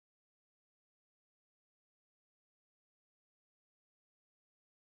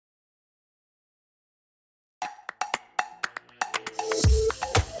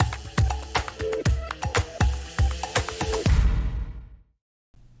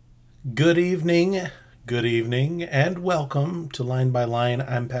Good evening, and welcome to Line by Line.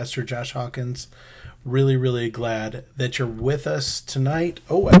 I'm Pastor Josh Hawkins. Really glad that you're with us tonight.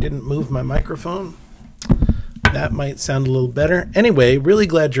 Oh, I didn't move my microphone. That might sound a little better. Anyway, really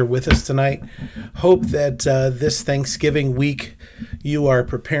glad you're with us tonight. Hope that this Thanksgiving week you are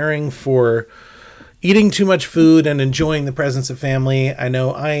preparing for eating too much food and enjoying the presence of family. I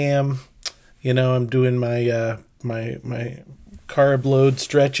know I am. I'm doing my my carb load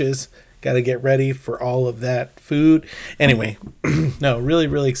stretches. Got to get ready for all of that food. Anyway, no,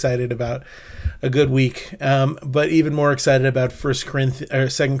 really excited about a good week. But even more excited about 2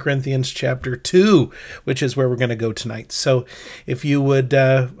 Corinthians chapter 2, which is where we're going to go tonight. So if you would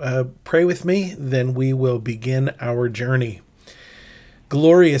pray with me, then we will begin our journey.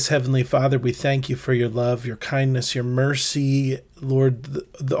 Glorious Heavenly Father, we thank you for your love, your kindness, your mercy, Lord,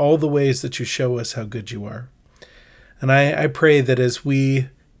 all the ways that you show us how good you are. And I pray that as we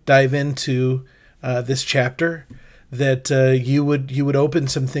dive into this chapter, that you would open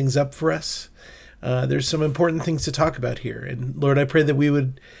some things up for us. There's some important things to talk about here. And Lord, I pray that we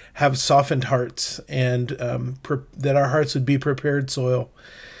would have softened hearts and that our hearts would be prepared soil,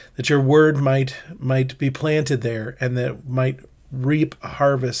 that your word might be planted there and that might reap a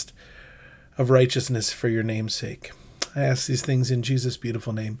harvest of righteousness for your name's sake. I ask these things in Jesus'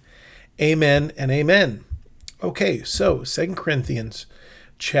 beautiful name. Amen and amen. Okay, so 2 Corinthians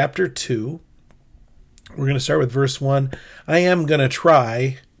chapter 2. We're going to start with verse 1. I am going to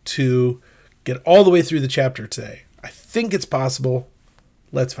try to get all the way through the chapter today. I think it's possible.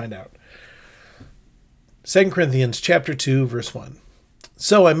 Let's find out. 2 Corinthians chapter 2, verse 1.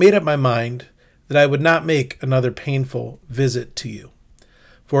 So I made up my mind that I would not make another painful visit to you.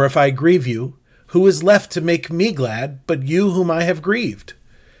 For if I grieve you, who is left to make me glad but you whom I have grieved?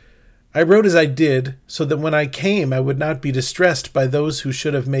 I wrote as I did, so that when I came I would not be distressed by those who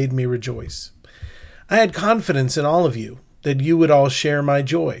should have made me rejoice. I had confidence in all of you, that you would all share my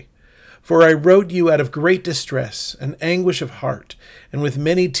joy. For I wrote you out of great distress and anguish of heart, and with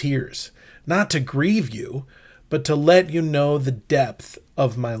many tears, not to grieve you, but to let you know the depth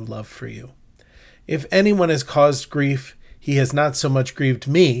of my love for you. If anyone has caused grief, he has not so much grieved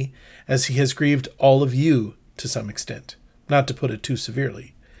me, as he has grieved all of you to some extent, not to put it too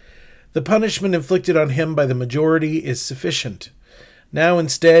severely. The punishment inflicted on him by the majority is sufficient. Now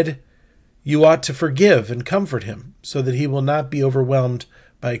instead, you ought to forgive and comfort him, so that he will not be overwhelmed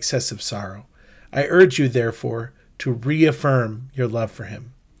by excessive sorrow. I urge you, therefore, to reaffirm your love for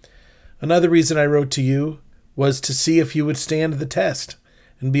him. Another reason I wrote to you was to see if you would stand the test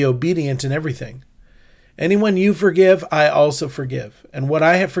and be obedient in everything. Anyone you forgive, I also forgive. And what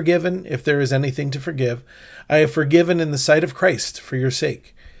I have forgiven, if there is anything to forgive, I have forgiven in the sight of Christ for your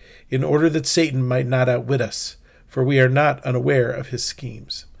sake, in order that Satan might not outwit us, for we are not unaware of his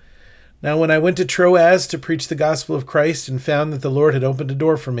schemes. Now when I went to Troas to preach the gospel of Christ and found that the Lord had opened a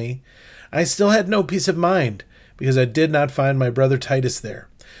door for me, I still had no peace of mind, because I did not find my brother Titus there.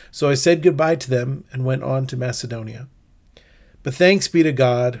 So I said goodbye to them and went on to Macedonia. But thanks be to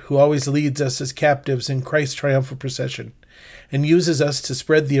God, who always leads us as captives in Christ's triumphal procession, and uses us to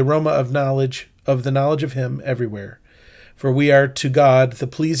spread the aroma of the knowledge of him everywhere. For we are to God the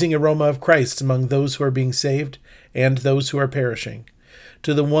pleasing aroma of Christ among those who are being saved and those who are perishing.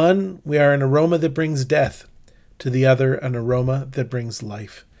 To the one we are an aroma that brings death, to the other an aroma that brings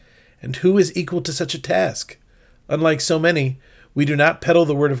life. And who is equal to such a task? Unlike so many, we do not peddle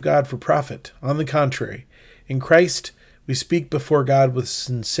the word of God for profit. On the contrary, in Christ we speak before God with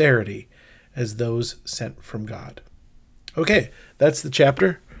sincerity, as those sent from God. Okay, that's the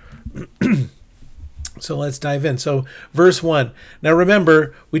chapter. So let's dive in. So verse 1. Now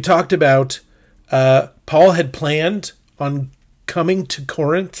remember, we talked about Paul had planned on coming to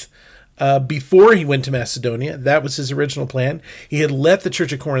Corinth before he went to Macedonia. That was his original plan. He had let the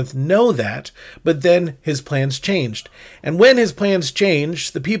church of Corinth know that, but then his plans changed. And when his plans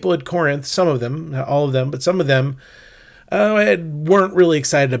changed, the people at Corinth, some of them, not all of them, but some of them, weren't really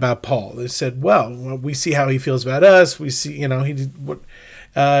excited about Paul. They said, well, we see how he feels about us. We see,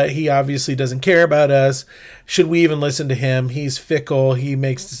 he obviously doesn't care about us. Should we even listen to him? He's fickle. He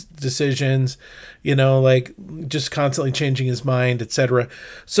makes decisions, just constantly changing his mind, etc.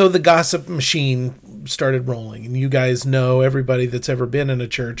 So the gossip machine started rolling. And you guys know, everybody that's ever been in a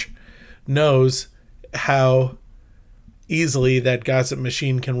church knows how easily that gossip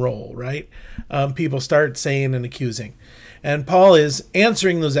machine can roll, right? People start saying and accusing. And Paul is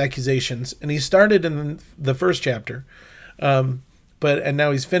answering those accusations. And he started in the first chapter, and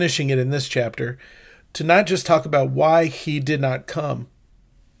now he's finishing it in this chapter, to not just talk about why he did not come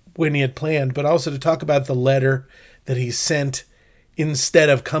when he had planned, but also to talk about the letter that he sent instead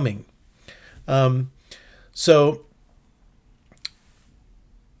of coming. So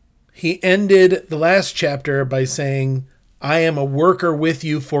he ended the last chapter by saying, I am a worker with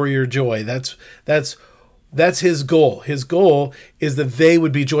you for your joy. That's his goal. His goal is that they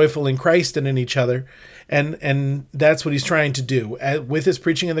would be joyful in Christ and in each other. And that's what he's trying to do with his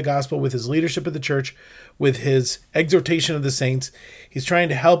preaching of the gospel, with his leadership of the church, with his exhortation of the saints. He's trying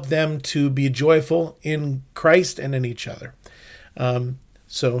to help them to be joyful in Christ and in each other.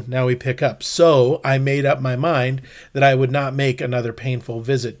 So now we pick up. So I made up my mind that I would not make another painful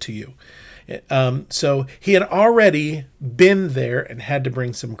visit to you. So he had already been there and had to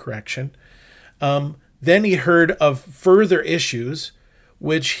bring some correction. Then he heard of further issues,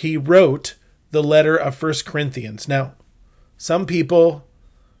 which he wrote the letter of 1 Corinthians. Now, some people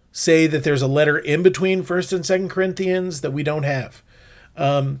say that there's a letter in between 1st and 2nd Corinthians that we don't have.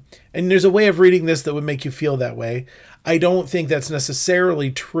 And there's a way of reading this that would make you feel that way. I don't think that's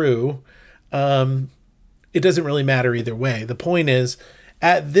necessarily true. It doesn't really matter either way. The point is,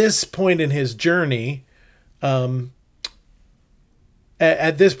 at this point in his journey,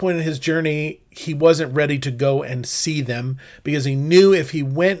 he wasn't ready to go and see them because he knew if he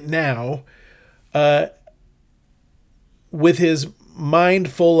went now, with his mind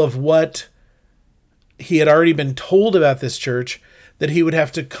full of what he had already been told about this church, that he would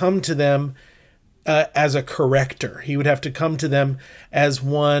have to come to them as a corrector. He would have to come to them as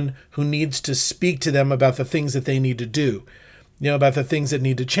one who needs to speak to them about the things that they need to do, about the things that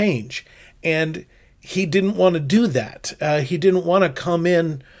need to change. And he didn't want to do that. He didn't want to come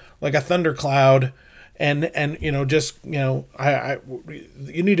in like a thundercloud and just, you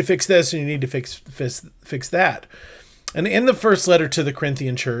need to fix this and you need to fix that. And in the first letter to the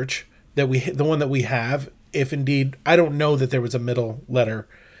Corinthian church, the one that we have, if indeed, I don't know that there was a middle letter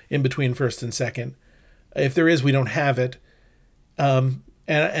in between 1st and 2nd. If there is, we don't have it.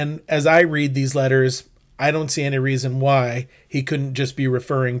 And as I read these letters, I don't see any reason why he couldn't just be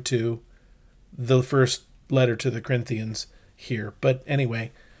referring to the first letter to the Corinthians here. But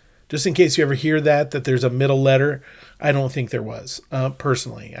anyway, just in case you ever hear that there's a middle letter, I don't think there was.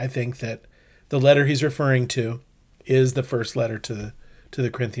 Personally, I think that the letter he's referring to is the first letter to the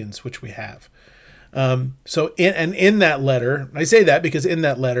Corinthians, which we have. So in that letter, I say that because in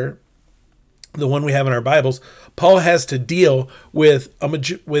that letter, the one we have in our Bibles, Paul has to deal with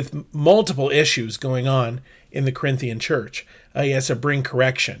multiple issues going on in the Corinthian church. He has to bring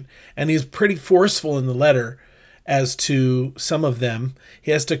correction, and he's pretty forceful in the letter as to some of them.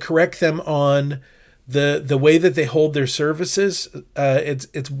 He has to correct them on the way that they hold their services.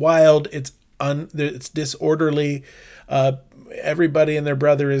 It's wild. It's disorderly. Everybody and their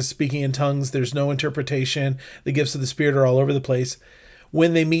brother is speaking in tongues. There's no interpretation. The gifts of the Spirit are all over the place.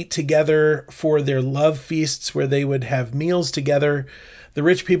 When they meet together for their love feasts where they would have meals together, the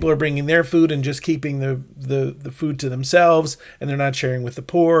rich people are bringing their food and just keeping the food to themselves, and they're not sharing with the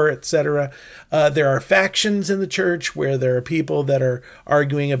poor, etc. There are factions in the church where there are people that are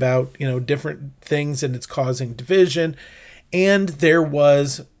arguing about different things, and it's causing division. And there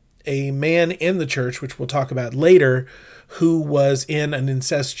was a man in the church, which we'll talk about later, who was in an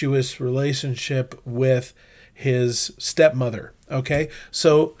incestuous relationship with his stepmother. Okay,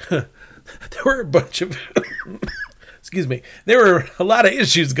 so there were a bunch of there were a lot of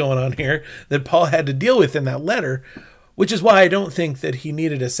issues going on here that Paul had to deal with in that letter, which is why I don't think that he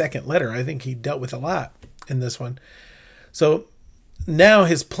needed a second letter. I think he dealt with a lot in this one. So now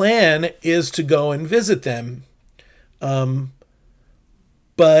his plan is to go and visit them.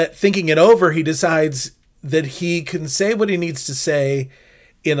 But thinking it over, he decides that he can say what he needs to say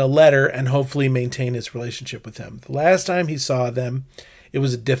in a letter and hopefully maintain his relationship with them. The last time he saw them, it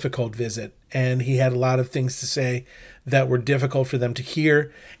was a difficult visit, and he had a lot of things to say that were difficult for them to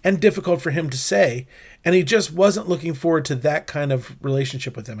hear and difficult for him to say, and he just wasn't looking forward to that kind of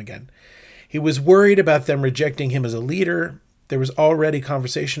relationship with them again. He was worried about them rejecting him as a leader. There was already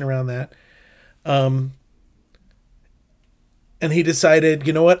conversation around that. And he decided,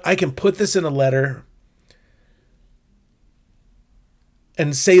 you know what, I can put this in a letter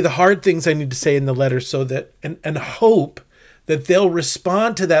and say the hard things I need to say in the letter so that, and hope that they'll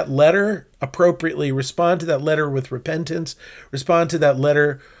respond to that letter appropriately, respond to that letter with repentance, respond to that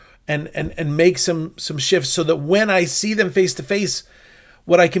letter and make some shifts so that when I see them face to face,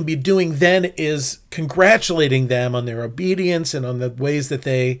 what I can be doing then is congratulating them on their obedience and on the ways that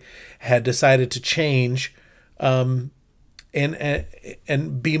they had decided to change, and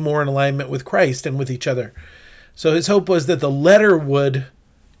be more in alignment with Christ and with each other. So his hope was that the letter would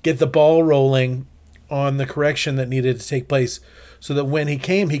get the ball rolling on the correction that needed to take place so that when he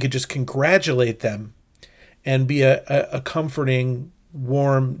came, he could just congratulate them and be a comforting,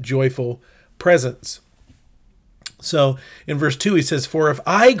 warm, joyful presence. So in verse 2, he says, "For if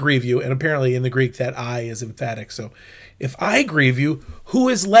I grieve you," and apparently in the Greek that "I" is emphatic. So if I grieve you, who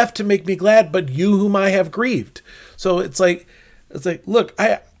is left to make me glad but you whom I have grieved? So it's like, look,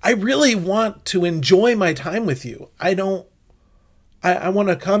 I really want to enjoy my time with you. I want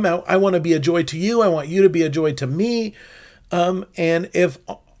to come out. I want to be a joy to you. I want you to be a joy to me. And if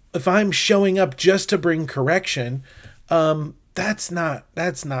I'm showing up just to bring correction, that's not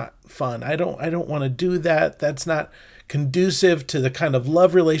fun. I don't want to do that. That's not conducive to the kind of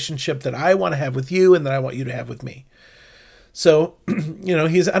love relationship that I want to have with you and that I want you to have with me. So, I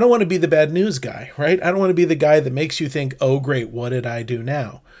don't want to be the bad news guy, right? I don't want to be the guy that makes you think, oh, great, what did I do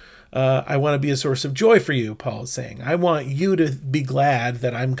now? I want to be a source of joy for you, Paul is saying. I want you to be glad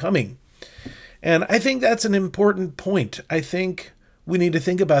that I'm coming. And I think that's an important point. I think we need to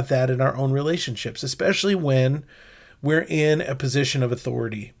think about that in our own relationships, especially when we're in a position of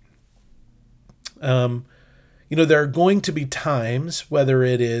authority. There are going to be times, whether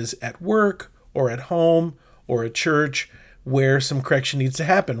it is at work or at home or at church, where some correction needs to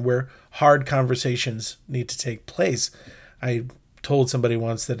happen, where hard conversations need to take place. I told somebody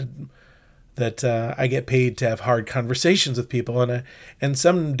once that I get paid to have hard conversations with people, and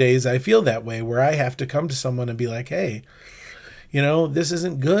some days I feel that way, where I have to come to someone and be like, hey, this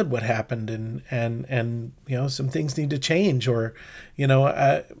isn't good what happened, and some things need to change, or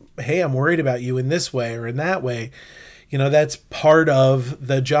hey, I'm worried about you in this way or in that way. That's part of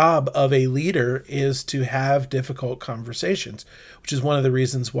the job of a leader, is to have difficult conversations, which is one of the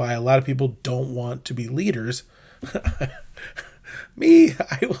reasons why a lot of people don't want to be leaders. Me,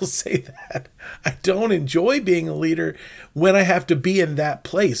 I will say that I don't enjoy being a leader when I have to be in that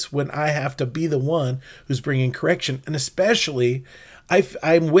place, when I have to be the one who's bringing correction. And especially,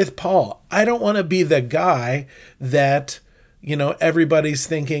 I'm with Paul. I don't want to be the guy that, everybody's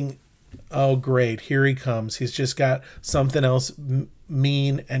thinking, oh, great, here he comes. He's just got something else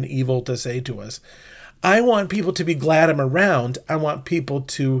mean and evil to say to us. I want people to be glad I'm around. I want people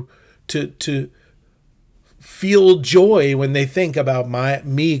to feel joy when they think about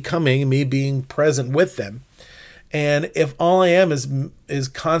me coming, me being present with them. And if all I am is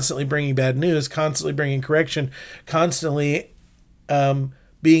constantly bringing bad news, constantly bringing correction, constantly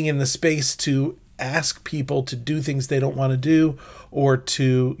being in the space to ask people to do things they don't want to do, or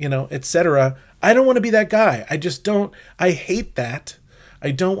to, etc., I don't want to be that guy. I hate that. I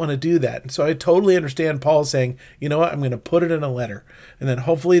don't want to do that. And so I totally understand Paul saying, you know what, I'm going to put it in a letter, and then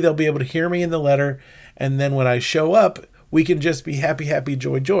hopefully they'll be able to hear me in the letter. And then when I show up, we can just be happy, happy,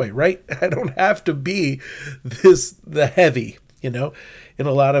 joy, joy, right? I don't have to be the heavy, in a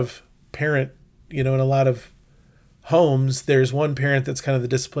lot of in a lot of homes, there's one parent that's kind of the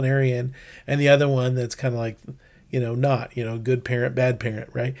disciplinarian, and the other one that's kind of like, not, good parent, bad parent,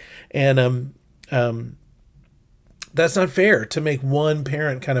 right? And that's not fair to make one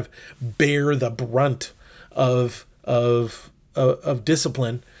parent kind of bear the brunt of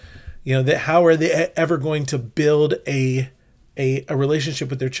discipline. That how are they ever going to build a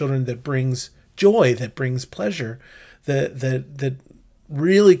relationship with their children that brings joy, that brings pleasure, that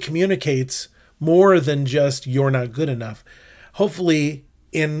really communicates more than just "you're not good enough"? Hopefully,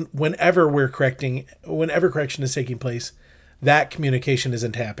 whenever correction is taking place, that communication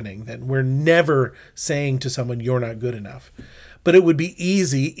isn't happening. That we're never saying to someone, "you're not good enough." But it would be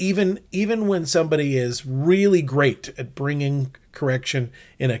easy, even when somebody is really great at bringing correction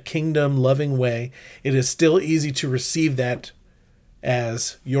in a kingdom loving way, it is still easy to receive that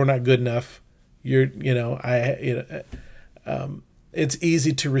as "you're not good enough." It's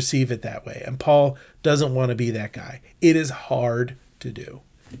easy to receive it that way. And Paul doesn't want to be that guy. It is hard to do.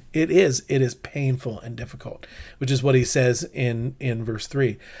 It is painful and difficult, which is what he says in verse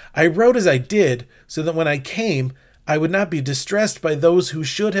 3. "I wrote as I did, so that when I came, I would not be distressed by those who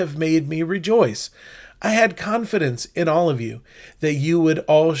should have made me rejoice. I had confidence in all of you, that you would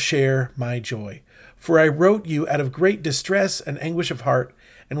all share my joy. For I wrote you out of great distress and anguish of heart,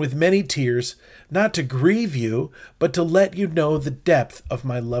 and with many tears, not to grieve you, but to let you know the depth of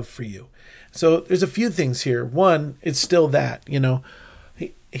my love for you." So there's a few things here. One, it's still that,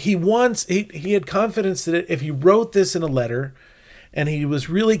 he had confidence that if he wrote this in a letter, and he was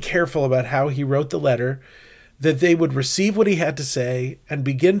really careful about how he wrote the letter, that they would receive what he had to say and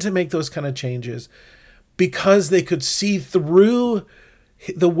begin to make those kind of changes, because they could see through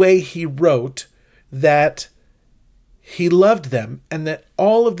the way he wrote that he loved them, and that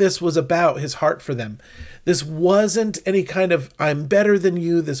all of this was about his heart for them. This wasn't any kind of "I'm better than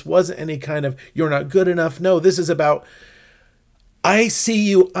you." This wasn't any kind of "you're not good enough." No, this is about I see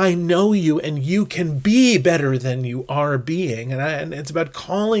you, I know you, and you can be better than you are being. And it's about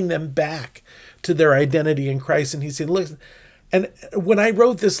calling them back to their identity in Christ. And he said, look, and when I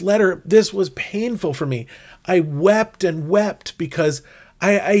wrote this letter, this was painful for me. I wept and wept because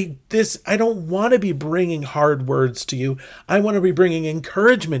I don't want to be bringing hard words to you. I want to be bringing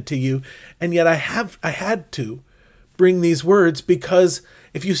encouragement to you. And yet I had to bring these words, because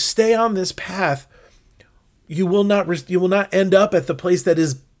if you stay on this path, you will not end up at the place that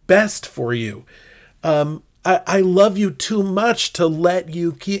is best for you. I love you too much to let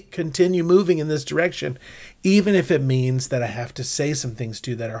you continue moving in this direction, even if it means that I have to say some things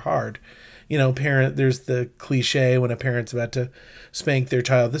to you that are hard. There's the cliche when a parent's about to spank their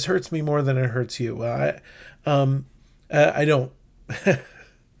child, this hurts me more than it hurts you. Well, I don't,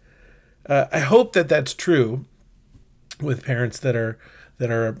 I hope that that's true with parents that are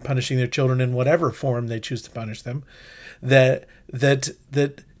punishing their children in whatever form they choose to punish them. The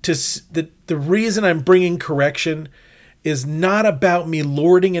reason I'm bringing correction is not about me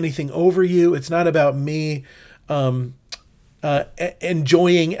lording anything over you. It's not about me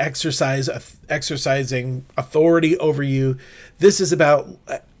enjoying exercising authority over you. This is about,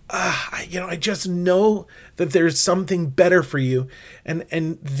 I just know that there's something better for you,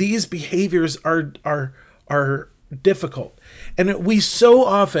 and these behaviors are difficult. And we so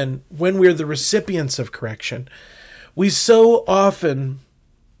often, when we're the recipients of correction, we so often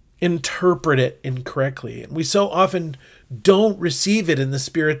interpret it incorrectly. And we so often don't receive it in the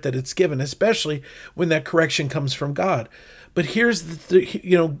spirit that it's given, especially when that correction comes from God. But here's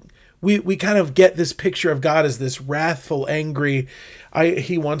we kind of get this picture of God as this wrathful, angry,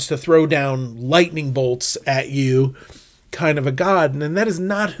 he wants to throw down lightning bolts at you kind of a God. And that is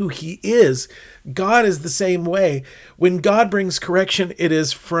not who he is. God is the same way. When God brings correction, it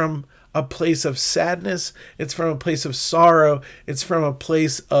is from a place of sadness. It's from a place of sorrow. It's from a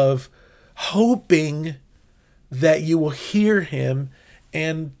place of hoping that you will hear him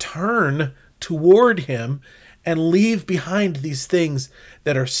and turn toward him and leave behind these things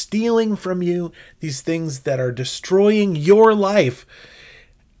that are stealing from you, these things that are destroying your life.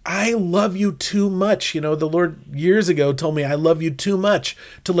 I love you too much. The Lord years ago told me, I love you too much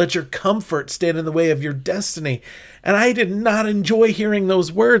to let your comfort stand in the way of your destiny. And I did not enjoy hearing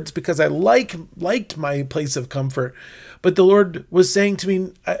those words, because I liked my place of comfort. But the Lord was saying to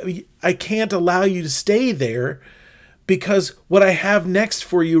me, I can't allow you to stay there, because what I have next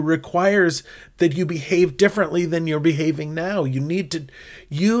for you requires that you behave differently than you're behaving now. You need to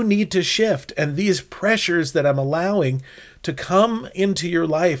shift. And these pressures that I'm allowing to come into your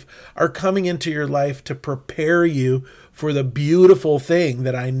life are coming into your life to prepare you for the beautiful thing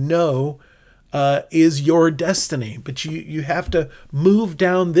that I know is your destiny. But you have to move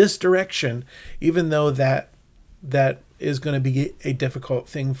down this direction, even though that is going to be a difficult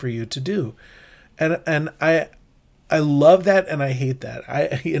thing for you to do. And I love that, and I hate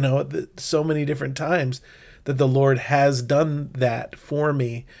that. So many different times that the Lord has done that for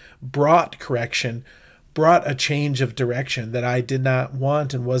me, brought correction, brought a change of direction that I did not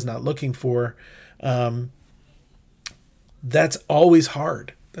want and was not looking for. That's always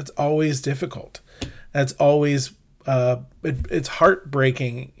hard. That's always difficult. That's always it's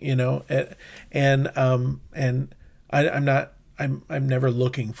heartbreaking, and I'm never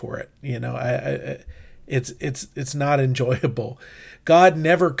looking for it. It's not enjoyable. God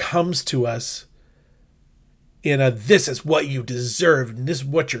never comes to us in a this is what you deserve and this is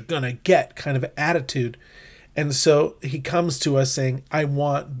what you're gonna get kind of attitude. And so he comes to us saying, I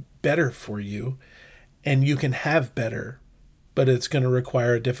want better for you, and you can have better, but it's going to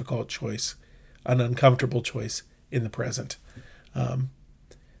require a difficult choice, an uncomfortable choice in the present. And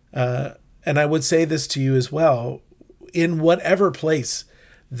I would say this to you as well, in whatever place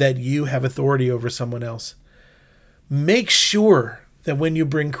that you have authority over someone else, make sure that when you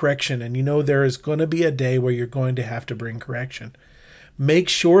bring correction, and there is going to be a day where you're going to have to bring correction, make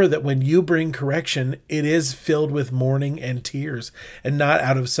sure that when you bring correction, it is filled with mourning and tears, and not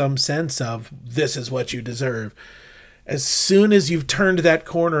out of some sense of this is what you deserve. As soon as you've turned that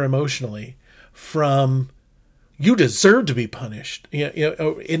corner emotionally from you deserve to be punished,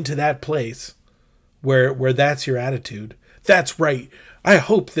 into that place where that's your attitude, that's right, I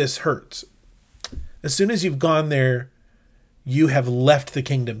hope this hurts. As soon as you've gone there, you have left the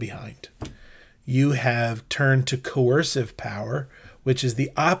kingdom behind. You have turned to coercive power, which is the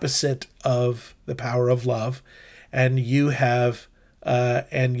opposite of the power of love, and you have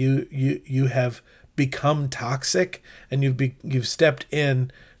you have become toxic, and you've stepped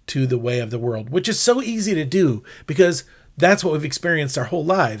in to the way of the world, which is so easy to do because that's what we've experienced our whole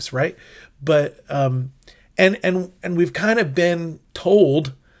lives, right? But And we've kind of been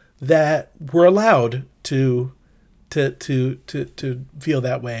told that we're allowed to feel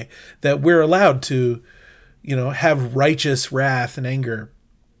that way, that we're allowed to, have righteous wrath and anger.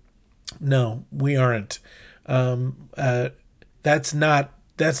 No, we aren't. That's not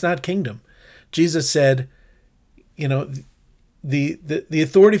kingdom. Jesus said, the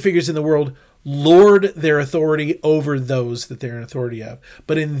authority figures in the world lord their authority over those that they're in authority of.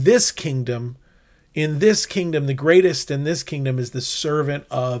 But in this kingdom, the greatest in this kingdom is the servant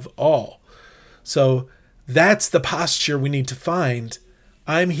of all. So that's the posture we need to find.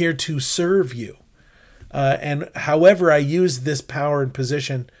 I'm here to serve you. And however I use this power and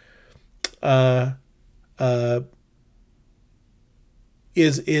position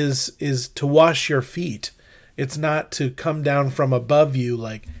is to wash your feet. It's not to come down from above you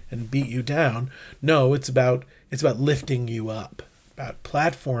and beat you down. No, it's about lifting you up, about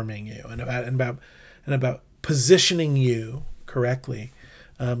platforming you, and about positioning you correctly,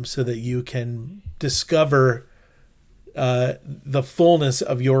 so that you can discover the fullness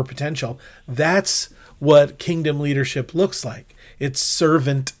of your potential. That's what kingdom leadership looks like. It's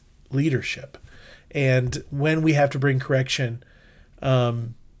servant leadership. And when we have to bring correction,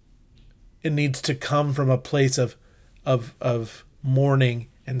 it needs to come from a place of mourning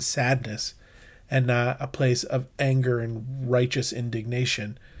and sadness, and not a place of anger and righteous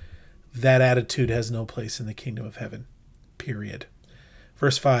indignation. That attitude has no place in the kingdom of heaven, period.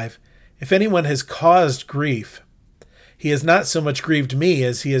 Verse 5, if anyone has caused grief, he has not so much grieved me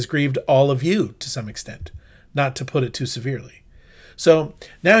as he has grieved all of you to some extent, not to put it too severely. So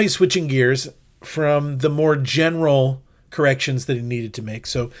now he's switching gears from the more general corrections that he needed to make.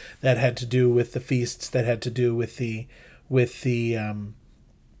 So that had to do with the feasts, that had to do with the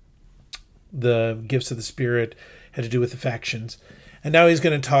gifts of the Spirit, had to do with the factions. And now he's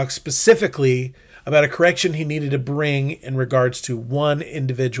going to talk specifically about a correction he needed to bring in regards to one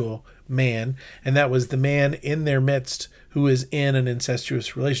individual man, and that was the man in their midst who is in an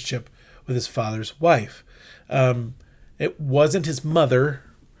incestuous relationship with his father's wife. It wasn't his mother,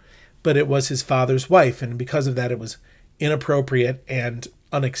 but it was his father's wife, and because of that, it was inappropriate and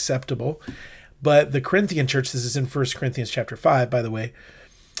unacceptable. But the Corinthian church, this is in 1 Corinthians chapter 5, by the way,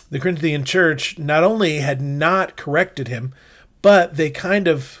 the Corinthian church not only had not corrected him, but they kind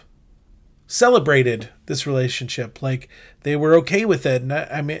of celebrated this relationship. Like, they were okay with it.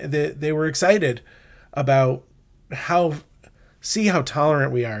 And they were excited about how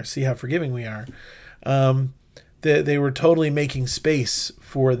tolerant we are, see how forgiving we are. They were totally making space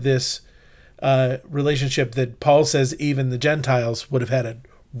for this relationship that Paul says even the Gentiles would have had a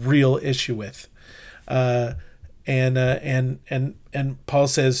real issue with. And Paul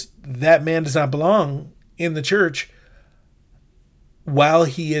says that man does not belong in the church while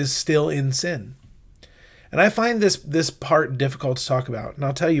he is still in sin. And I find this part difficult to talk about, and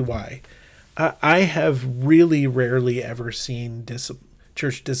I'll tell you why. I have really rarely ever seen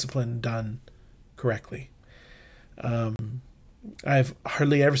church discipline done correctly. I've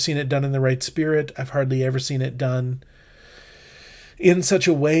hardly ever seen it done in the right spirit. I've hardly ever seen it done in such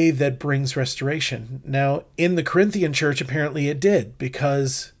a way that brings restoration. Now, in the Corinthian church, apparently it did,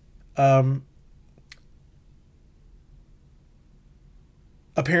 because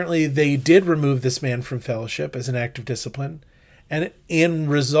apparently they did remove this man from fellowship as an act of discipline. And the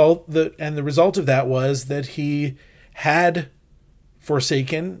result of that was that he had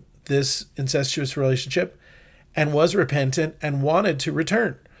forsaken this incestuous relationship and was repentant and wanted to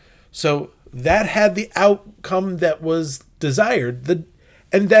return. So that had the outcome that was desired.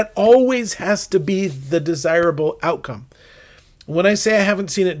 And that always has to be the desirable outcome. When I say I haven't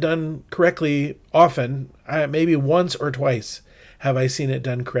seen it done correctly often, maybe once or twice have I seen it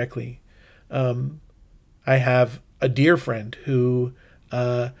done correctly. I have a dear friend who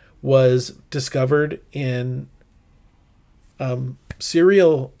was discovered in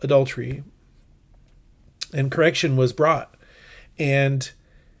serial adultery, and correction was brought. And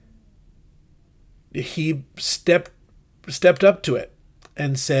he stepped up to it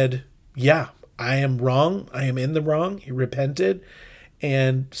and said, yeah, I am wrong. I am in the wrong. He repented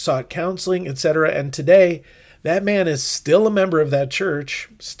and sought counseling, etc. And today, that man is still a member of that church,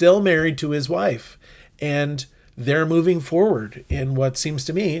 still married to his wife, and they're moving forward in what seems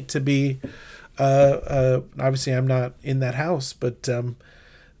to me to be, obviously I'm not in that house, but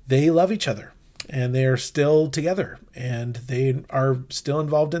they love each other, and they're still together, and they are still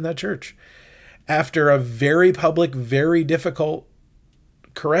involved in that church. After a very public, very difficult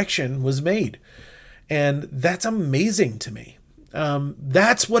correction was made. And that's amazing to me.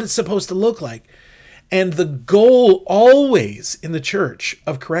 That's what it's supposed to look like. And the goal always in the church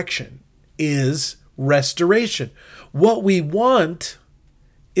of correction is restoration. What we want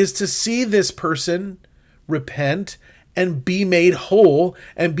is to see this person repent and be made whole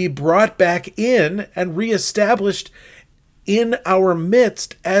and be brought back in and reestablished in our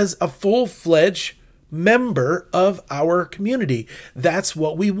midst as a full-fledged member of our community. That's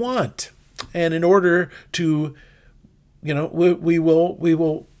what we want. And in order to, we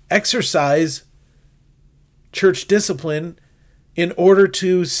will exercise church discipline in order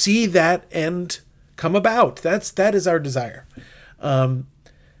to see that end come about. That is our desire. And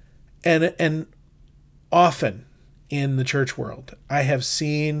often in the church world, I have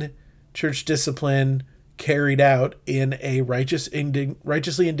seen church discipline carried out in a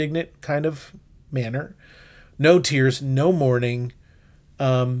righteously indignant kind of manner. No tears, no mourning,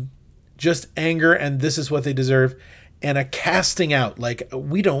 just anger, and this is what they deserve, and a casting out, like,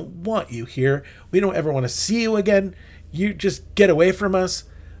 we don't want you here. We don't ever want to see you again. You just get away from us.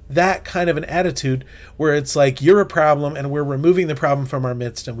 That kind of an attitude where it's like you're a problem and we're removing the problem from our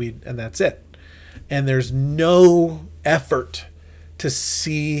midst, and that's it. And there's no effort to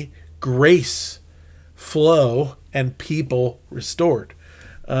see grace flow and people restored.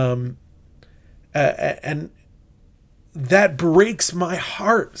 And that breaks my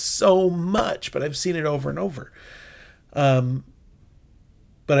heart so much, but I've seen it over and over.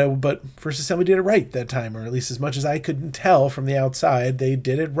 But First Assembly did it right that time, or at least as much as I couldn't tell from the outside, they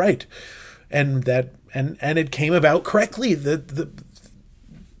did it right. And it came about correctly. The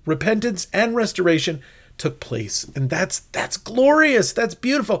repentance and restoration took place. And that's glorious. That's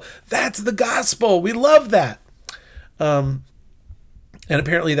beautiful. That's the gospel. We love that. And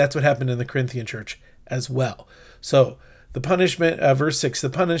apparently that's what happened in the Corinthian church as well. So the punishment, verse 6, the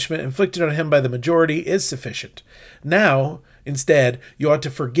punishment inflicted on him by the majority is sufficient. Now, instead, you ought to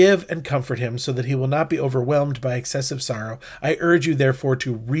forgive and comfort him so that he will not be overwhelmed by excessive sorrow. I urge you, therefore,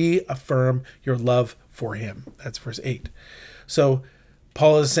 to reaffirm your love for him. That's verse 8. So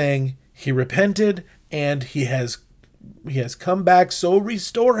Paul is saying he repented and he has come back. So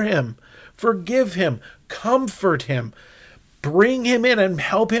restore him, forgive him, comfort him, bring him in and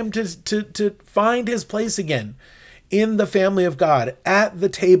help him to find his place again in the family of God, at the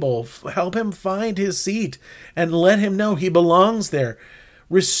table. Help him find his seat and let him know he belongs there.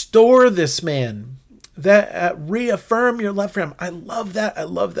 Restore this man. That reaffirm your love for him. I love that. I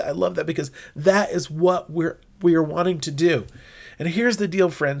love that. I love that, because that is what we are wanting to do. And here's the deal,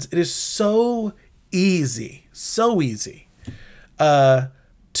 friends. It is so easy to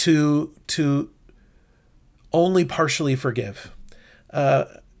only partially forgive.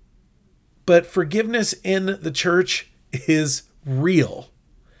 But forgiveness in the church is real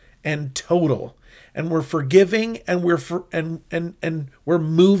and total, and we're forgiving, and we're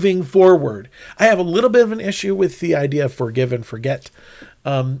moving forward. I have a little bit of an issue with the idea of forgive and forget.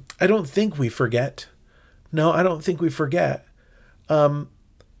 I don't think we forget. No, I don't think we forget.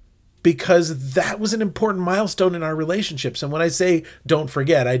 Because that was an important milestone in our relationships. And when I say don't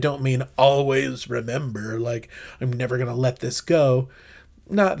forget, I don't mean always remember, like I'm never going to let this go.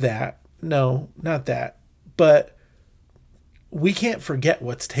 Not that. No, not that. But we can't forget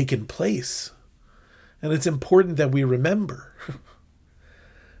what's taken place. And it's important that we remember.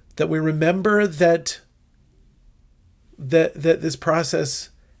 That we remember that this process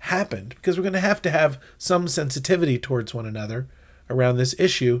happened, because we're going to have some sensitivity towards one another around this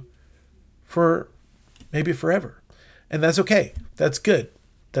issue for maybe forever. And that's okay. That's good.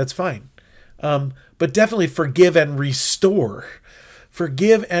 That's fine. But definitely forgive and restore.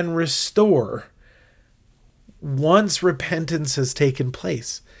 Forgive and restore once repentance has taken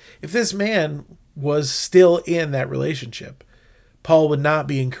place. If this man was still in that relationship, Paul would not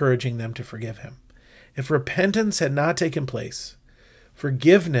be encouraging them to forgive him. If repentance had not taken place,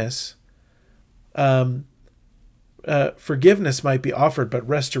 forgiveness might be offered, but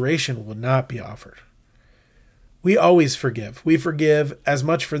restoration will not be offered. We always forgive. We forgive as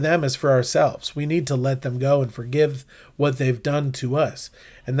much for them as for ourselves. We need to let them go and forgive what they've done to us.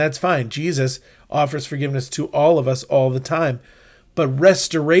 And that's fine. Jesus offers forgiveness to all of us all the time. But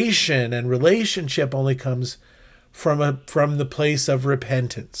restoration and relationship only comes from the place of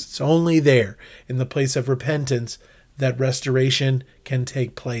repentance. It's only there in the place of repentance that restoration can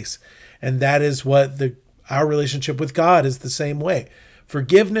take place. And that is what our relationship with God is the same way.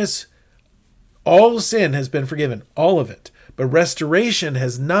 Forgiveness, all sin has been forgiven, all of it. But restoration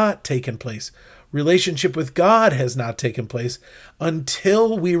has not taken place. Relationship with God has not taken place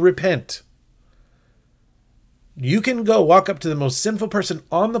until we repent. You can go walk up to the most sinful person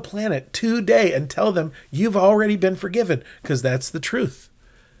on the planet today and tell them you've already been forgiven, because that's the truth.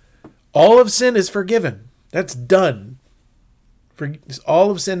 All of sin is forgiven. That's done.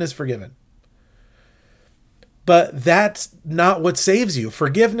 All of sin is forgiven. But that's not what saves you.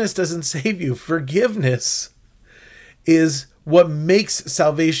 Forgiveness doesn't save you. Forgiveness is what makes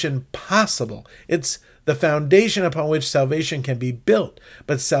salvation possible. It's the foundation upon which salvation can be built.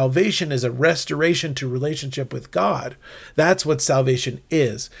 But salvation is a restoration to relationship with God. That's what salvation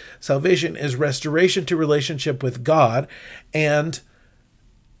is. Salvation is restoration to relationship with God, and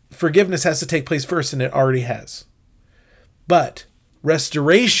forgiveness has to take place first, and it already has. But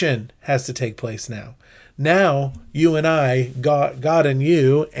restoration has to take place now. Now, you and I, God and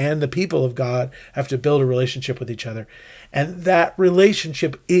you, and the people of God have to build a relationship with each other. And that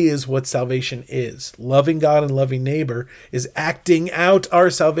relationship is what salvation is. Loving God and loving neighbor is acting out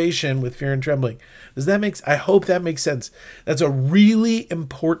our salvation with fear and trembling. Does that make sense? I hope that makes sense. That's a really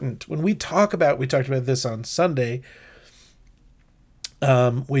important, when we talked about this on Sunday,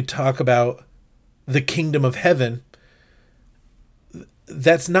 we talk about the kingdom of heaven.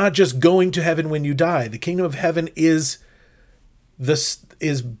 That's not just going to heaven when you die. The kingdom of heaven is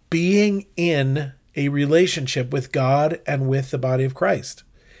being in a relationship with God and with the body of Christ.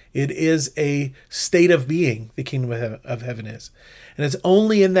 It is a state of being, the kingdom of heaven is. And it's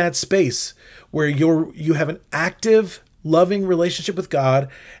only in that space where you have an active, loving relationship with God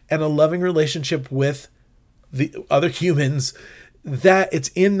and a loving relationship with the other humans, that it's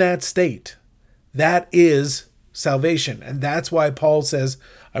in that state. That is salvation. And that's why Paul says,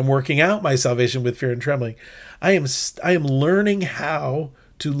 I'm working out my salvation with fear and trembling. I am learning how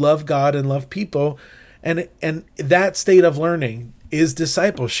to love God and love people. And that state of learning is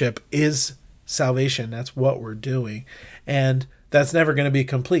discipleship, is salvation. That's what we're doing. And that's never going to be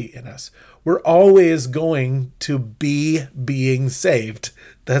complete in us. We're always going to be being saved.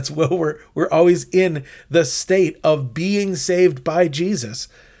 That's what we're always in the state of being saved by Jesus.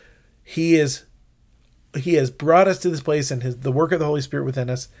 He has brought us to this place, and the work of the Holy Spirit within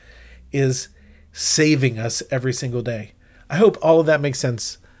us is saving us every single day. I hope all of that makes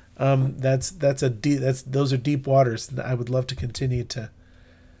sense. Those are deep waters. I would love to continue to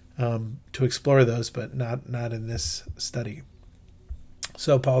explore those, but not in this study.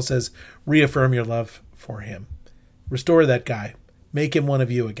 So Paul says, reaffirm your love for him. Restore that guy. Make him one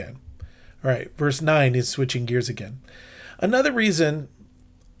of you again. All right, verse 9 is switching gears again. Another reason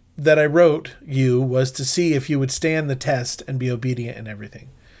that I wrote you was to see if you would stand the test and be obedient in everything.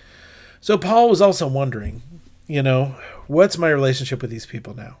 So Paul was also wondering, what's my relationship with these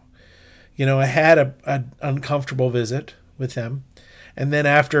people now? I had an uncomfortable visit with them. And then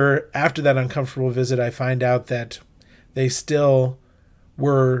after that uncomfortable visit, I find out that they still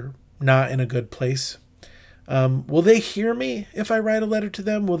were not in a good place. Will they hear me if I write a letter to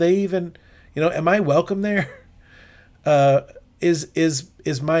them? Will they even, am I welcome there?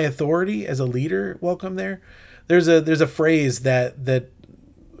 Is my authority as a leader welcome there? There's a phrase that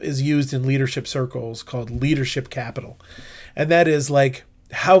is used in leadership circles called leadership capital. And that is like,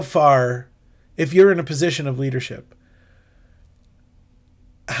 how far, if you're in a position of leadership,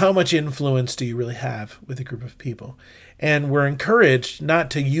 how much influence do you really have with a group of people? And we're encouraged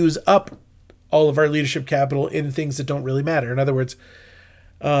not to use up all of our leadership capital in things that don't really matter. In other words,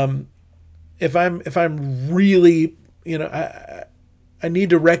 if I'm really, I need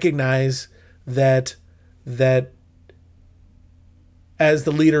to recognize that as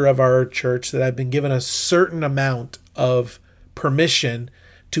the leader of our church, that I've been given a certain amount of permission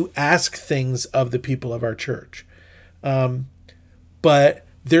to ask things of the people of our church. But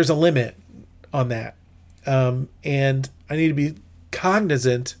there's a limit on that. And I need to be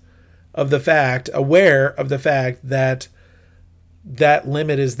cognizant of the fact, aware of the fact that that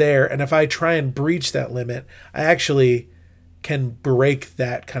limit is there. And if I try and breach that limit, I actually can break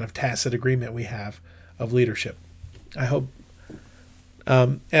that kind of tacit agreement we have of leadership. I hope.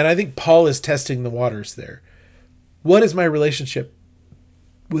 And I think Paul is testing the waters there. What is my relationship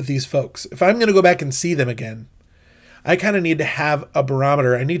with these folks? If I'm going to go back and see them again, I kind of need to have a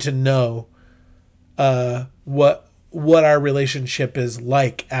barometer. I need to know what our relationship is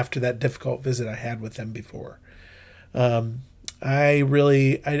like after that difficult visit I had with them before. I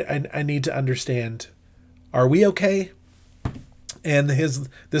need to understand, are we okay? And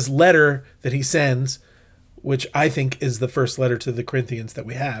this letter that he sends, which I think is the first letter to the Corinthians that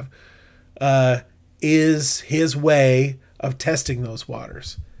we have, is his way of testing those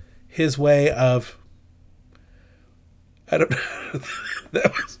waters. His way of, I don't know,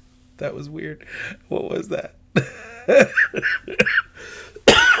 that was weird. What was that?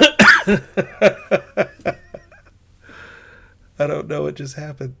 I don't know what just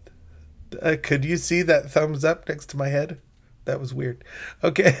happened. Could you see that thumbs up next to my head? That was weird.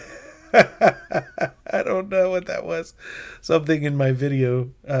 Okay. I don't know what that was. Something in my video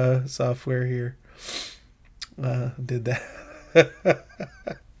software here. did that.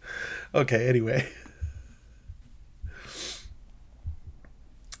 Okay, anyway.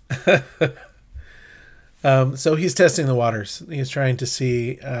 So he's testing the waters. He's trying to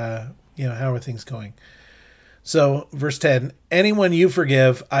see, how are things going. So verse 10, anyone you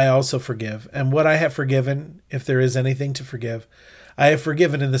forgive, I also forgive. And what I have forgiven, if there is anything to forgive, I have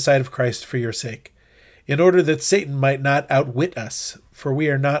forgiven in the sight of Christ for your sake, in order that Satan might not outwit us, for we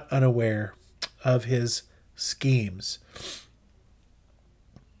are not unaware of his schemes.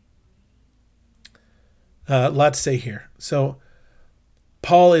 A lot to say here. So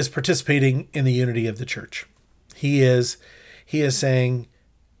Paul is participating in the unity of the church. He is saying,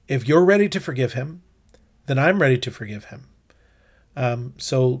 if you're ready to forgive him, then I'm ready to forgive him.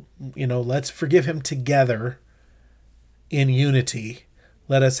 So let's forgive him together in unity.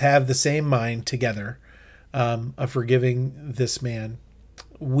 Let us have the same mind together of forgiving this man.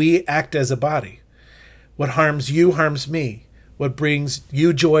 We act as a body. What harms you harms me. What brings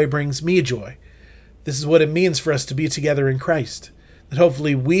you joy brings me joy. This is what it means for us to be together in Christ. That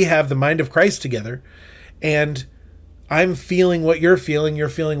hopefully we have the mind of Christ together, and I'm feeling what you're feeling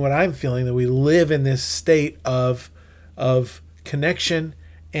what I'm feeling, that we live in this state of connection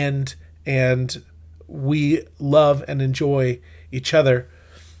and we love and enjoy each other.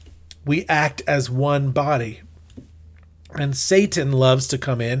 We act as one body. And Satan loves to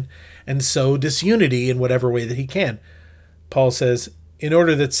come in and sow disunity in whatever way that he can. Paul says, in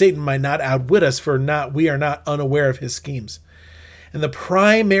order that Satan might not outwit us, we are not unaware of his schemes. And the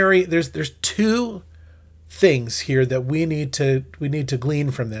primary, there's two things here that we need to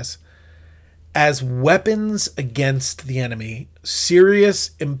glean from this. As weapons against the enemy,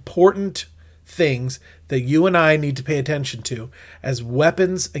 serious, important things that you and I need to pay attention to as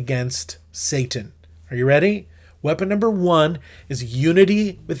weapons against Satan. Are you ready? Weapon number one is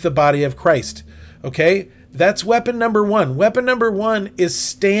unity with the body of Christ. Okay? That's weapon number one. Weapon number one is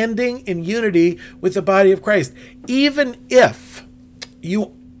standing in unity with the body of Christ. Even if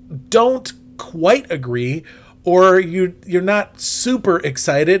you don't quite agree, or you're not super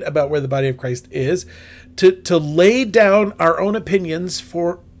excited about where the body of Christ is, to lay down our own opinions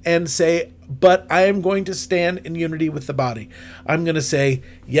and say, but I am going to stand in unity with the body. I'm going to say,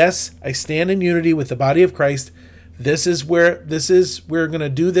 yes, I stand in unity with the body of Christ. We're going to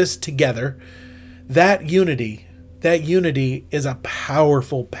do this together. That unity is a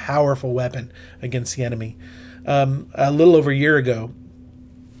powerful, powerful weapon against the enemy. A little over a year ago,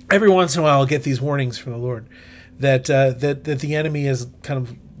 every once in a while I'll get these warnings from the Lord that the enemy is kind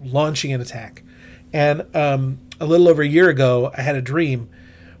of launching an attack. And a little over a year ago, I had a dream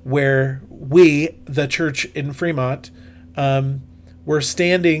where we, the church in Fremont, were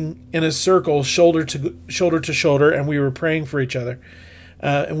standing in a circle, shoulder to shoulder, and we were praying for each other.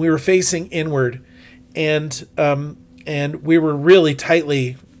 And we were facing inward, and we were really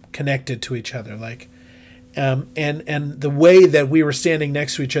tightly connected to each other, and the way that we were standing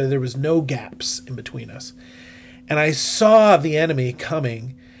next to each other, there was no gaps in between us. And I saw the enemy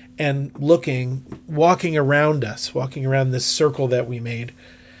coming and walking around us, walking around this circle that we made,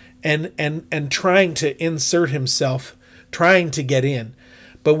 and trying to insert himself, trying to get in.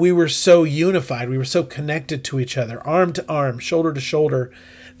 But we were so unified, we were so connected to each other, arm to arm, shoulder to shoulder,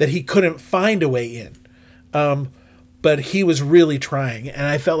 that he couldn't find a way in. But he was really trying. And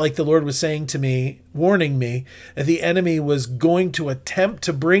I felt like the Lord was saying to me, warning me, that the enemy was going to attempt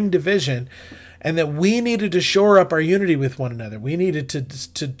to bring division, and that we needed to shore up our unity with one another. We needed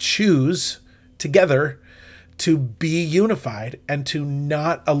to choose together to be unified and to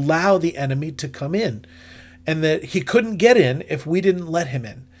not allow the enemy to come in. And that he couldn't get in if we didn't let him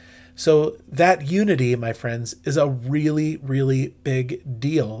in. So that unity, my friends, is a really, really big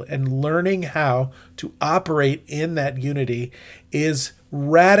deal. And learning how to operate in that unity is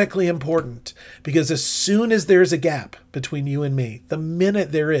radically important, because as soon as there's a gap between you and me, the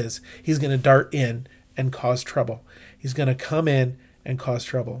minute there is, he's going to dart in and cause trouble. He's going to come in and cause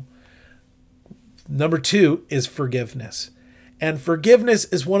trouble. Number two is forgiveness. And forgiveness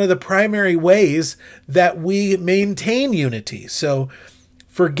is one of the primary ways that we maintain unity. So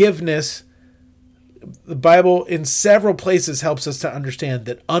forgiveness, the Bible in several places helps us to understand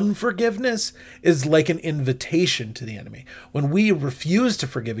that unforgiveness is like an invitation to the enemy. When we refuse to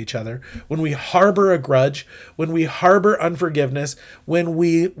forgive each other, when we harbor a grudge, when we harbor unforgiveness, when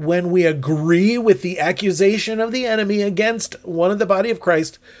we agree with the accusation of the enemy against one of the body of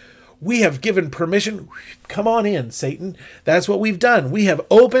Christ, we have given permission. Come on in, Satan. That's what we've done. We have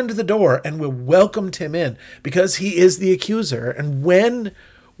opened the door and we welcomed him in, because he is the accuser. And when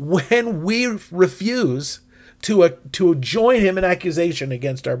we refuse to join him in accusation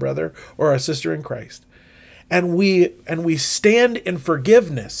against our brother or our sister in Christ, and we stand in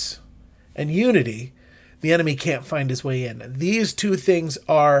forgiveness and unity, the enemy can't find his way in. These two things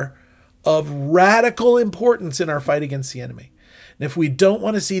are of radical importance in our fight against the enemy. And if we don't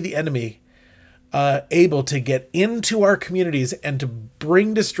want to see the enemy able to get into our communities and to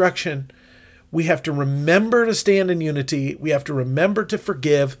bring destruction, we have to remember to stand in unity. We have to remember to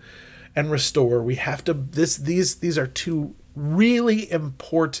forgive and restore. We have to, these are two really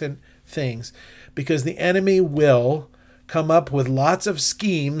important things, because the enemy will come up with lots of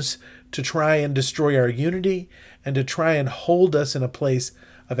schemes to try and destroy our unity and to try and hold us in a place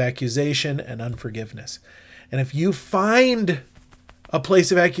of accusation and unforgiveness. And if you find a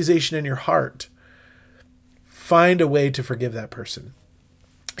place of accusation in your heart, find a way to forgive that person.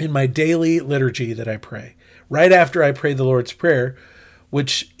 In my daily liturgy that I pray, right after I pray the Lord's Prayer,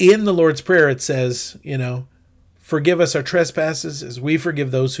 which in the Lord's Prayer it says, forgive us our trespasses as we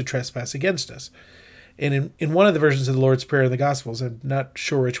forgive those who trespass against us. And in one of the versions of the Lord's Prayer in the Gospels, I'm not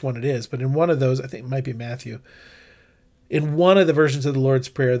sure which one it is, but in one of those, I think it might be Matthew. In one of the versions of the Lord's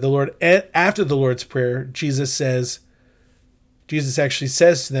Prayer, after the Lord's Prayer, Jesus actually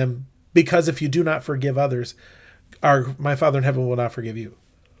says to them, because if you do not forgive others, my Father in heaven will not forgive you.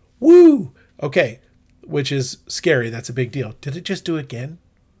 Woo! Okay, which is scary. That's a big deal. Did it just do it again?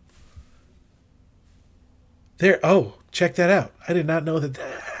 There. Oh, check that out. I did not know that.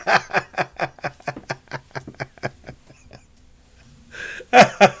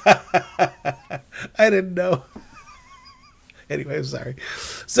 I didn't know. Anyway, I'm sorry.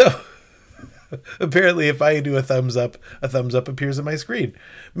 So apparently if I do a thumbs up appears on my screen.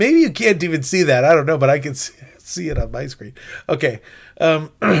 Maybe you can't even see that. I don't know, but I can see it on my screen. Okay.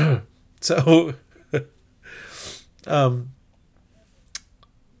 So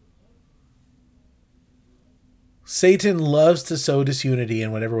Satan loves to sow disunity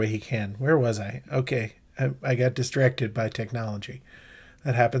in whatever way he can. Where was I? Okay. I got distracted by technology.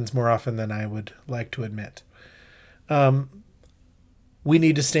 That happens more often than I would like to admit. We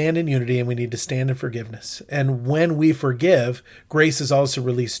need to stand in unity and we need to stand in forgiveness. And when we forgive, grace is also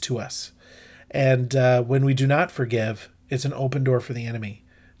released to us. And when we do not forgive, it's an open door for the enemy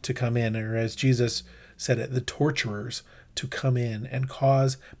to come in, or as Jesus said it, the torturers to come in and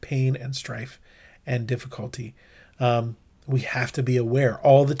cause pain and strife and difficulty. We have to be aware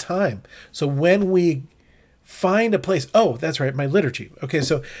all the time. So when we find a place, that's right, my liturgy. Okay,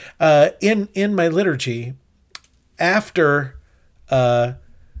 so in my liturgy, after the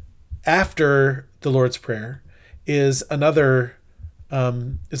Lord's Prayer is another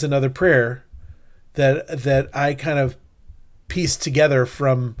prayer that I kind of pieced together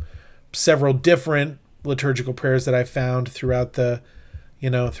from several different liturgical prayers that I found throughout the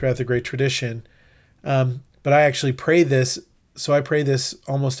great tradition. But I actually pray this, so I pray this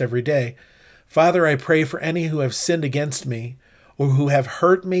almost every day. Father, I pray for any who have sinned against me or who have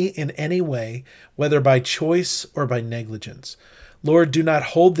hurt me in any way, whether by choice or by negligence. Lord, do not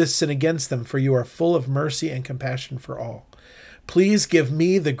hold this sin against them, for you are full of mercy and compassion for all. Please give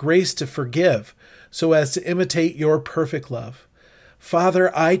me the grace to forgive so as to imitate your perfect love. Father,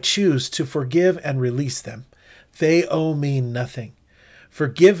 I choose to forgive and release them. They owe me nothing.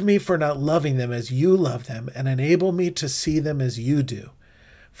 Forgive me for not loving them as you love them, and enable me to see them as you do.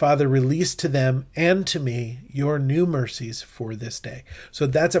 Father, release to them and to me your new mercies for this day. So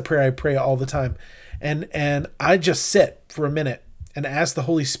that's a prayer I pray all the time. And I just sit for a minute and ask the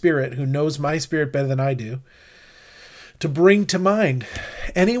Holy Spirit, who knows my spirit better than I do, to bring to mind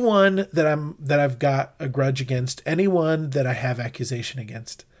anyone that I've got a grudge against, anyone that I have accusation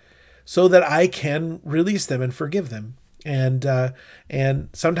against, so that I can release them and forgive them. And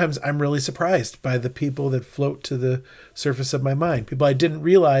sometimes I'm really surprised by the people that float to the surface of my mind. People I didn't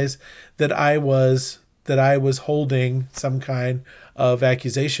realize that I was holding some kind of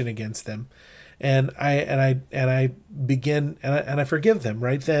accusation against them. And I begin and I forgive them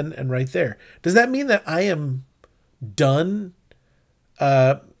right then and right there. Does that mean that I am done?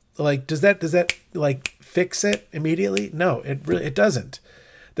 Does that like fix it immediately? No, it doesn't.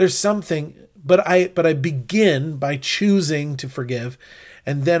 There's something, but I begin by choosing to forgive,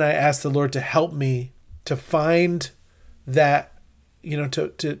 and then I ask the Lord to help me to find that,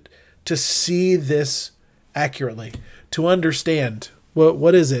 to see this accurately, to understand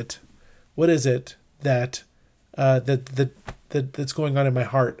what is it that that's going on in my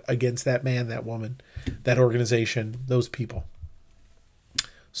heart against that man, that woman, that organization, those people,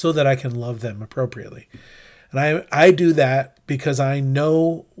 so that I can love them appropriately. And I do that because I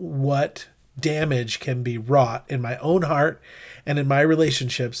know what damage can be wrought in my own heart and in my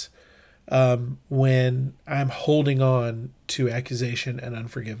relationships when I'm holding on to accusation and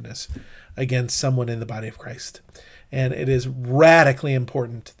unforgiveness against someone in the body of Christ. And it is radically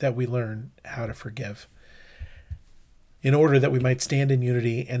important that we learn how to forgive in order that we might stand in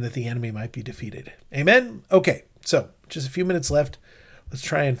unity and that the enemy might be defeated. Amen? Okay, so just a few minutes left. Let's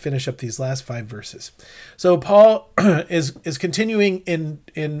try and finish up these last 5 verses. So Paul is continuing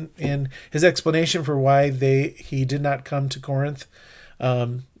in his explanation for why he did not come to Corinth,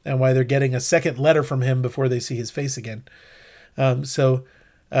 and why they're getting a second letter from him before they see his face again.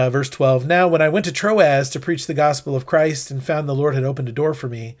 Verse 12, now when I went to Troas to preach the gospel of Christ and found the Lord had opened a door for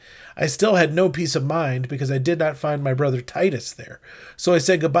me, I still had no peace of mind because I did not find my brother Titus there. So I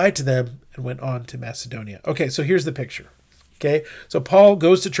said goodbye to them and went on to Macedonia. Okay, so here's the picture. Okay, so Paul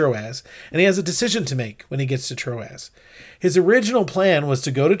goes to Troas, and he has a decision to make when he gets to Troas. His original plan was to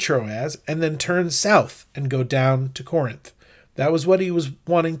go to Troas and then turn south and go down to Corinth. That was what he was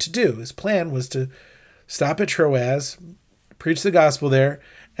wanting to do. His plan was to stop at Troas, preach the gospel there,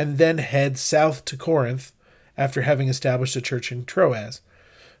 and then head south to Corinth after having established a church in Troas.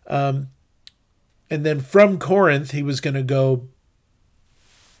 And then from Corinth, he was going to go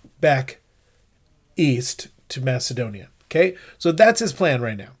back east to Macedonia. Okay, so that's his plan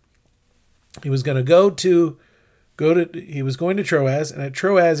right now. He was going to he was going to Troas, and at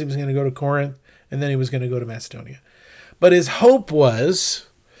Troas he was going to go to Corinth, and then he was going to go to Macedonia. But his hope was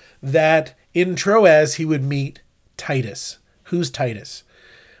that in Troas he would meet Titus. Who's Titus?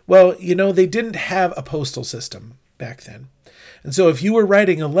 Well, they didn't have a postal system back then. And so if you were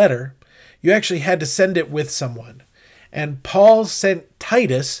writing a letter, you actually had to send it with someone. And Paul sent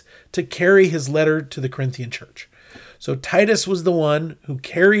Titus to carry his letter to the Corinthian church. So Titus was the one who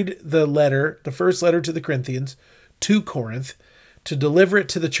carried the first letter to the Corinthians, to Corinth, to deliver it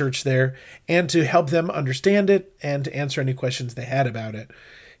to the church there and to help them understand it and to answer any questions they had about it.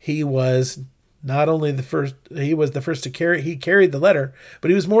 He was not only he was the first to he carried the letter,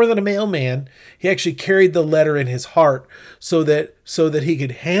 but he was more than a mailman. He actually carried the letter in his heart so that he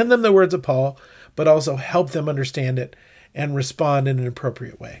could hand them the words of Paul, but also help them understand it and respond in an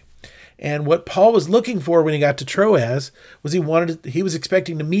appropriate way. And what Paul was looking for when he got to Troas was he was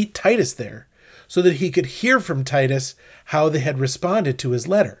expecting to meet Titus there so that he could hear from Titus how they had responded to his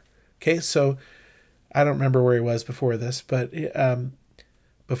letter. Okay, so I don't remember where he was before this, but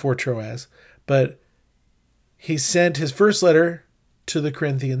before Troas, but he sent his first letter to the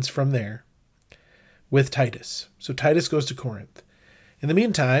Corinthians from there with Titus. So Titus goes to Corinth. In the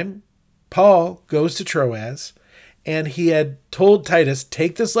meantime, Paul goes to Troas, and he had told Titus,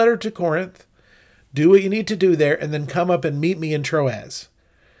 take this letter to Corinth, do what you need to do there, and then come up and meet me in Troas,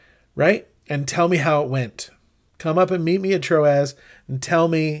 right? And tell me how it went. Come up and meet me at Troas and tell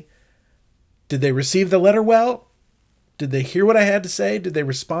me, did they receive the letter well? Did they hear what I had to say? Did they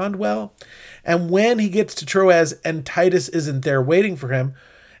respond well? And when he gets to Troas and Titus isn't there waiting for him,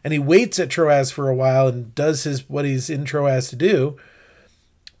 and he waits at Troas for a while and does what he's in Troas to do,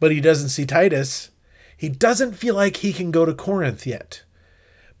 but he doesn't see Titus, he doesn't feel like he can go to Corinth yet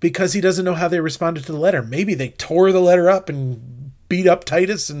because he doesn't know how they responded to the letter. Maybe they tore the letter up and beat up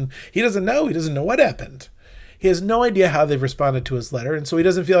Titus, and he doesn't know. He doesn't know what happened. He has no idea how they've responded to his letter, and so he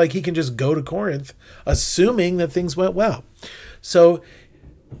doesn't feel like he can just go to Corinth, assuming that things went well. So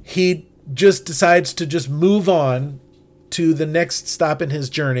he just decides to just move on to the next stop in his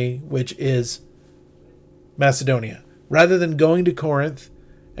journey, which is Macedonia. Rather than going to Corinth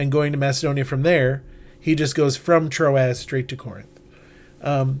and going to Macedonia from there, he just goes from Troas straight to Corinth.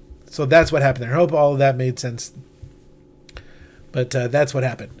 So that's what happened there. I hope all of that made sense. But that's what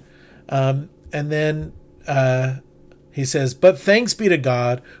happened. And then he says, but thanks be to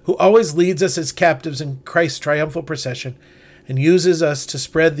God, who always leads us as captives in Christ's triumphal procession and uses us to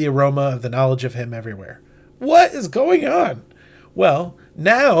spread the aroma of the knowledge of him everywhere. What is going on? Well,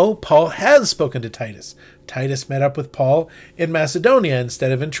 now Paul has spoken to Titus. Titus met up with Paul in Macedonia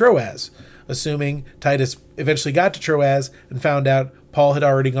instead of in Troas. Assuming Titus eventually got to Troas and found out Paul had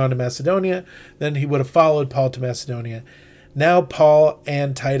already gone to Macedonia, then he would have followed Paul to Macedonia. Now Paul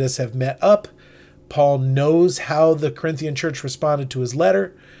and Titus have met up. Paul knows how the Corinthian church responded to his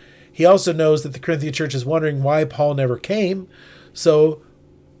letter. He also knows that the Corinthian church is wondering why Paul never came. So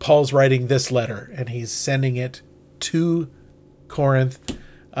Paul's writing this letter, and he's sending it to Corinth.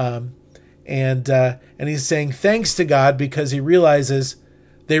 And he's saying thanks to God because he realizes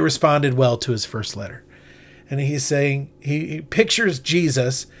they responded well to his first letter. And he's saying he pictures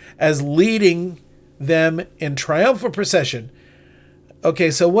Jesus as leading them in triumphal procession. Okay,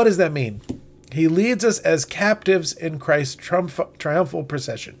 so what does that mean? He leads us as captives in Christ's triumphal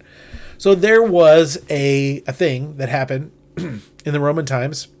procession. So there was a thing that happened in the Roman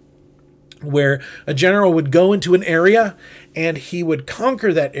times where a general would go into an area and he would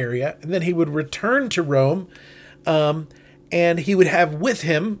conquer that area, and then he would return to Rome, and he would have with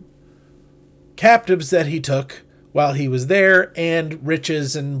him captives that he took while he was there, and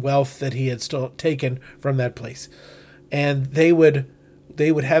riches and wealth that he had still taken from that place. And they would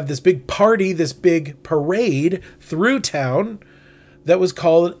have this big party, this big parade through town that was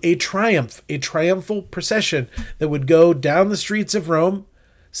called a triumphal procession that would go down the streets of Rome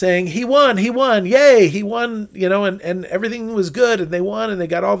saying, he won, yay, he won, and everything was good, and they won, and they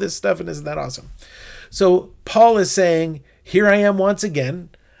got all this stuff, and isn't that awesome? So Paul is saying, here I am once again,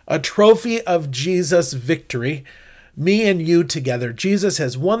 a trophy of Jesus' victory, me and you together. Jesus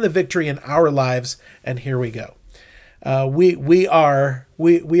has won the victory in our lives, and here we go. We are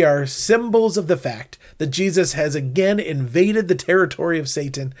symbols of the fact that Jesus has again invaded the territory of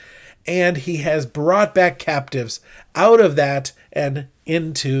Satan, and he has brought back captives out of that and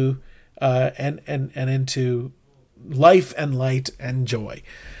into into life and light and joy.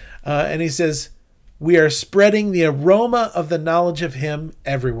 And he says, we are spreading the aroma of the knowledge of him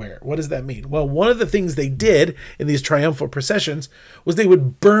everywhere. What does that mean? Well, one of the things they did in these triumphal processions was they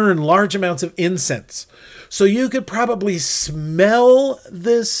would burn large amounts of incense. So you could probably smell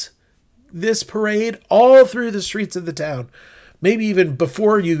this parade all through the streets of the town. Maybe even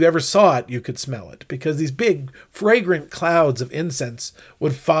before you ever saw it, you could smell it, because these big fragrant clouds of incense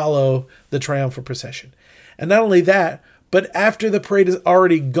would follow the triumphal procession. And not only that, but after the parade has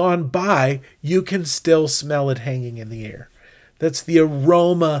already gone by, you can still smell it hanging in the air. That's the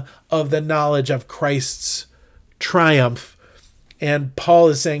aroma of the knowledge of Christ's triumph. And Paul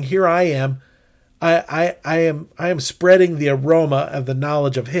is saying, here I am. I am spreading the aroma of the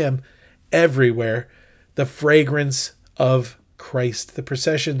knowledge of him everywhere. The fragrance of Christ. The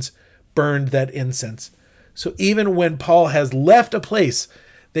processions burned that incense. So even when Paul has left a place,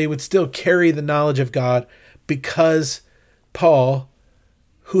 they would still carry the knowledge of God, because Paul,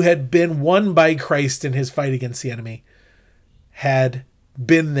 who had been won by Christ in his fight against the enemy, had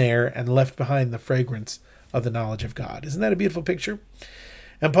been there and left behind the fragrance of the knowledge of God. Isn't that a beautiful picture?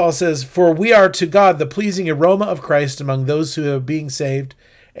 And Paul says, for we are to God the pleasing aroma of Christ among those who are being saved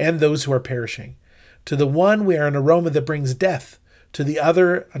and those who are perishing. To the one we are an aroma that brings death, to the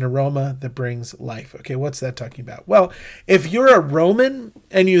other an aroma that brings life. Okay, what's that talking about? Well, if you're a Roman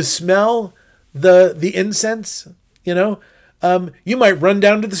and you smell the incense, you might run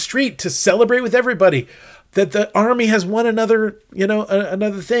down to the street to celebrate with everybody that the army has won another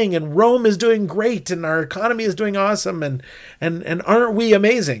thing, and Rome is doing great, and our economy is doing awesome, and aren't we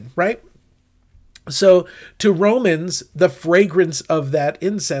amazing, right? So to Romans, the fragrance of that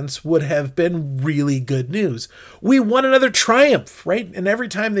incense would have been really good news. We won another triumph, right? And every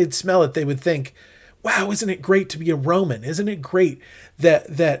time they'd smell it, they would think, wow, isn't it great to be a Roman? Isn't it great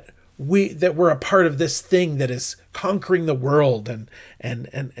that we're a part of this thing that is conquering the world and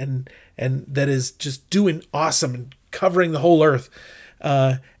that is just doing awesome and covering the whole earth.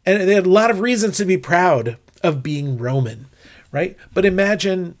 And they had a lot of reasons to be proud of being Roman, right? But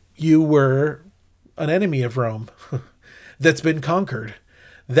imagine you were an enemy of Rome that's been conquered.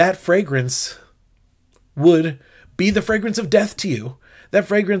 That fragrance would be the fragrance of death to you. That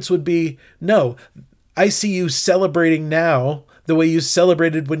fragrance would be, no, I see you celebrating now the way you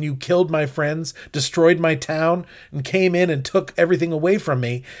celebrated when you killed my friends, destroyed my town, and came in and took everything away from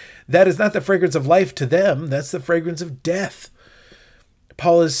me. That is not the fragrance of life to them. That's the fragrance of death.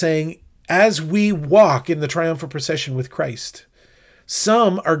 Paul is saying, as we walk in the triumphal procession with Christ,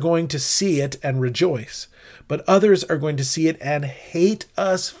 some are going to see it and rejoice, but others are going to see it and hate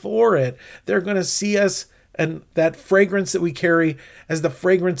us for it. They're going to see us and that fragrance that we carry as the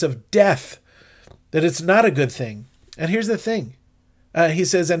fragrance of death, that it's not a good thing. And here's the thing. He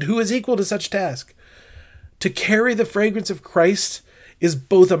says, and who is equal to such task? To carry the fragrance of Christ is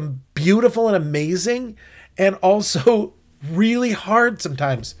both beautiful and amazing, and also really hard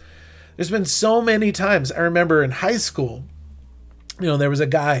sometimes. There's been so many times. I remember in high school, there was a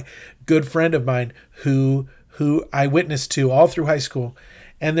guy, good friend of mine, who I witnessed to all through high school.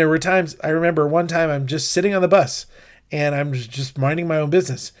 And there were times, I remember one time I'm just sitting on the bus and I'm just minding my own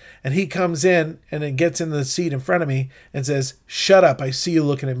business. And he comes in and then gets in the seat in front of me and says, "Shut up. I see you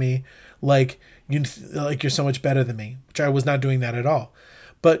looking at me like you're so much better than me," which I was not doing that at all.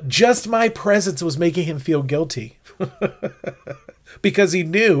 But just my presence was making him feel guilty because he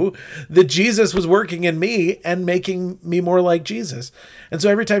knew that Jesus was working in me and making me more like Jesus. And so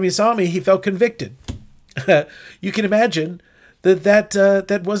every time he saw me, he felt convicted. You can imagine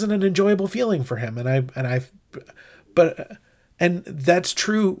that wasn't an enjoyable feeling for him. And that's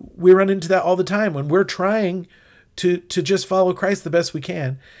true. We run into that all the time when we're trying to just follow Christ the best we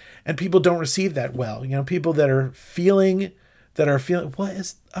can. And people don't receive that well. People that are feeling, what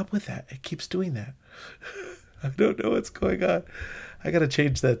is up with that? It keeps doing that. I don't know what's going on. I got to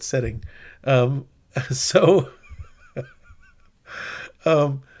change that setting. What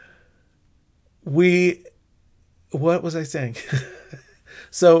was I saying?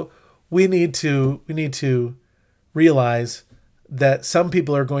 So we need to realize that some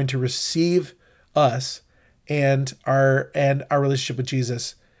people are going to receive us and our relationship with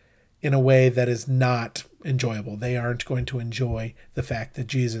Jesus in a way that is not enjoyable. They aren't going to enjoy the fact that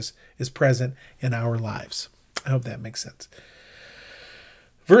Jesus is present in our lives. I hope that makes sense.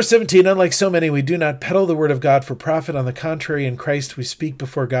 Verse 17, unlike so many, we do not peddle the word of God for profit. On the contrary, in Christ we speak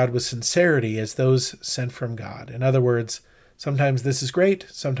before God with sincerity as those sent from God. In other words, sometimes this is great,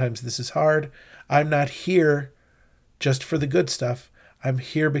 sometimes this is hard. I'm not here just for the good stuff. I'm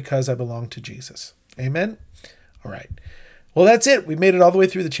here because I belong to Jesus. Amen? All right. Well, that's it. We made it all the way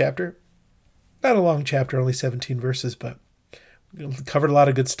through the chapter. Not a long chapter, only 17 verses, but we covered a lot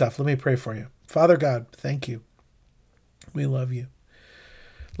of good stuff. Let me pray for you. Father God, thank you. We love you.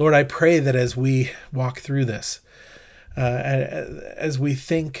 Lord, I pray that as we walk through this, as we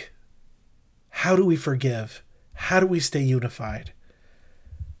think, how do we forgive? How do we stay unified?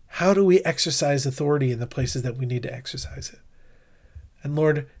 How do we exercise authority in the places that we need to exercise it? And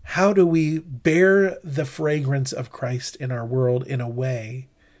Lord, how do we bear the fragrance of Christ in our world in a way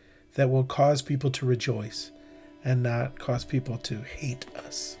that will cause people to rejoice and not cause people to hate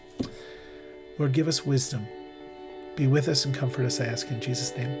us? Lord, give us wisdom. Be with us and comfort us, I ask in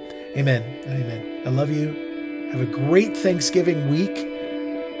Jesus' name. Amen and amen. I love you. Have a great Thanksgiving week.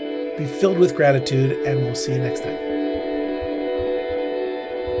 Be filled with gratitude, and we'll see you next time.